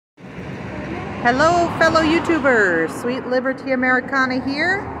Hello fellow YouTubers, Sweet Liberty Americana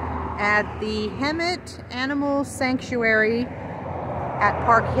here at the Hemet Animal Sanctuary at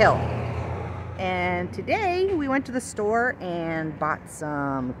Park Hill. And today we went to the store and bought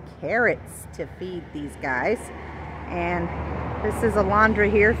some carrots to feed these guys. And this is Alondra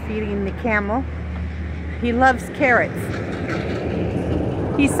here feeding the camel. He loves carrots.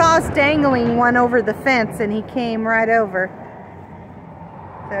 He saw us dangling one over the fence and he came right over.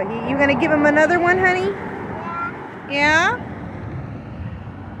 So you gonna give him another one, honey? Yeah. Yeah?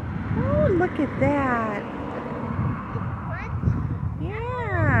 Oh, look at that.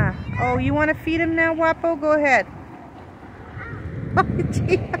 Yeah. Oh, you want to feed him now, Wapo? Go ahead. Oh,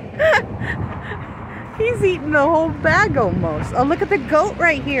 gee. He's eating the whole bag almost. Oh, look at the goat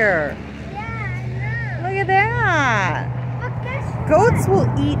right here. Yeah, I know. Look at that. But guess Goats will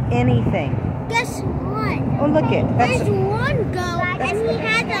eat anything. Guess what? Oh, look it. There's one goat and he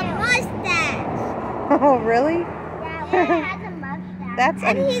has a mustache. Oh, really? Yeah, he has a mustache.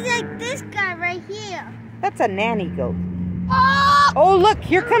 And he's like this guy right here. That's a nanny goat. Oh! Oh, look,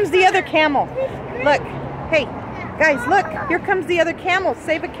 here comes the other camel. Look. Hey, guys, look. Here comes the other camel.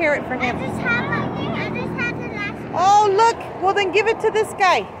 Save a carrot for him. I just had the last one. Oh, look. Well, then give it to this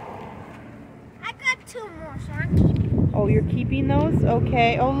guy. I got two more, so I'm keeping. Oh, you're keeping those?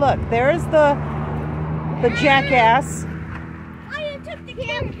 Okay. Oh, look. There's the jackass. Oh, you took the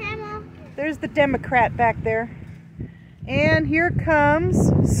camel. There's the Democrat back there. And here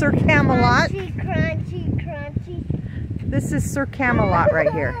comes Sir Camelot. Crunchy, crunchy, crunchy. This is Sir Camelot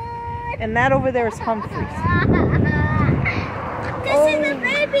right here. And that over there is Humphreys. This is a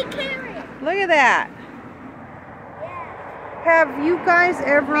baby carrot. Look at that. Yeah. Have you guys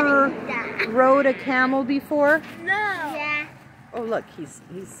ever rode a camel before? No. Yeah. Oh, look, he's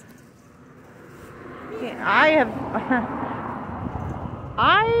yeah, I have.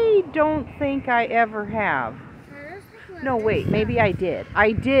 I don't think I ever have. No, wait, maybe I did.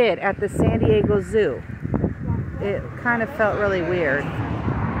 I did at the San Diego Zoo. It kind of felt really weird.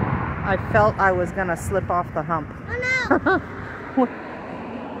 I felt I was gonna slip off the hump. Oh no!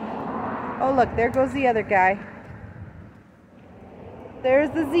 Oh, look, there goes the other guy. There's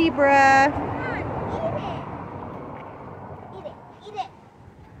the zebra. Eat it.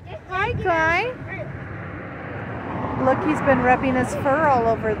 Hi, guy. Look, he's been rubbing his fur all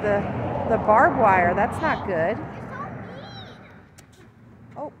over the barbed wire. That's not good.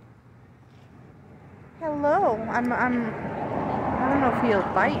 Oh. Hello. I don't know if he'll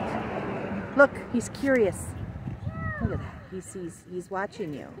bite. Look, he's curious. Look at that. He's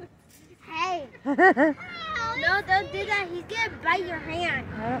watching you. Hey. No, don't do that. He's gonna bite your hand.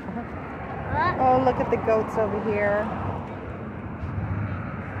 Oh, look at the goats over here.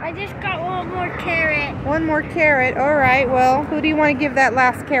 I just got one more carrot. One more carrot. All right. Well, who do you want to give that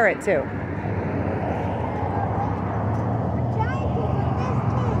last carrot to?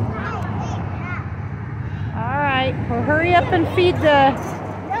 All right. Well, hurry up and feed the.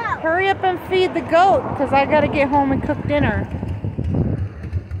 Hurry up and feed the goat, because I got to get home and cook dinner.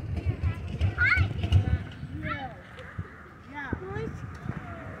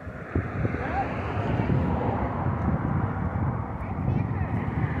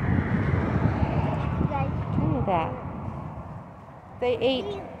 That. They ate.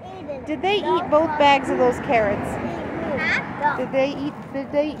 Did they eat both bags of those carrots? Huh? Did they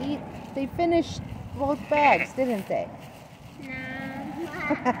eat? They finished both bags, didn't they? No.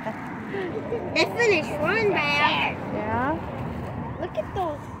 They finished one bag. Yeah? Look at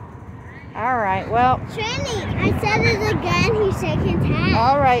those. Alright, well. Trini, I said it again, he's shaking his head.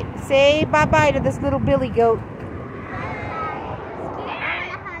 Alright, say bye-bye to this little Billy goat.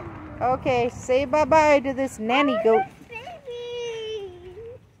 Okay, say bye-bye to this nanny goat.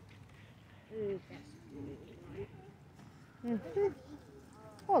 Baby.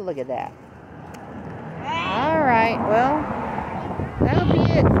 Oh, look at that. Alright, well, that'll be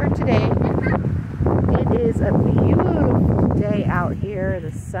it for today. It is a beautiful day out here.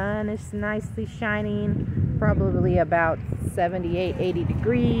 The sun is nicely shining, probably about 78, 80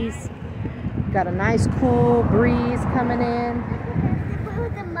 degrees. Got a nice cool breeze coming in.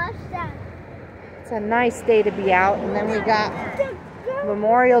 It's a nice day to be out, and then we got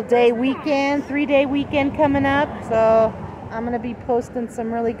Memorial Day weekend, 3-day weekend coming up, so I'm going to be posting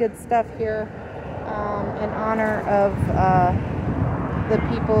some really good stuff here in honor of the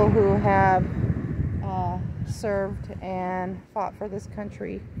people who have served and fought for this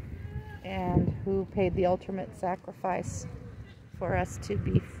country and who paid the ultimate sacrifice for us to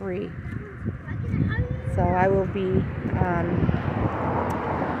be free. So I will be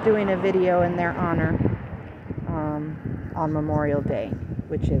doing a video in their honor on Memorial Day,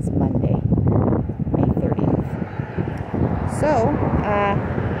 which is Monday. So,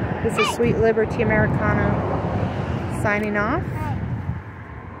 this is Sweet Liberty Americana signing off.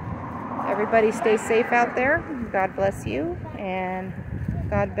 Everybody stay safe out there. God bless you, and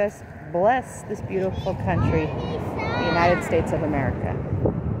God bless this beautiful country, the United States of America.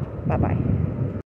 Bye-bye.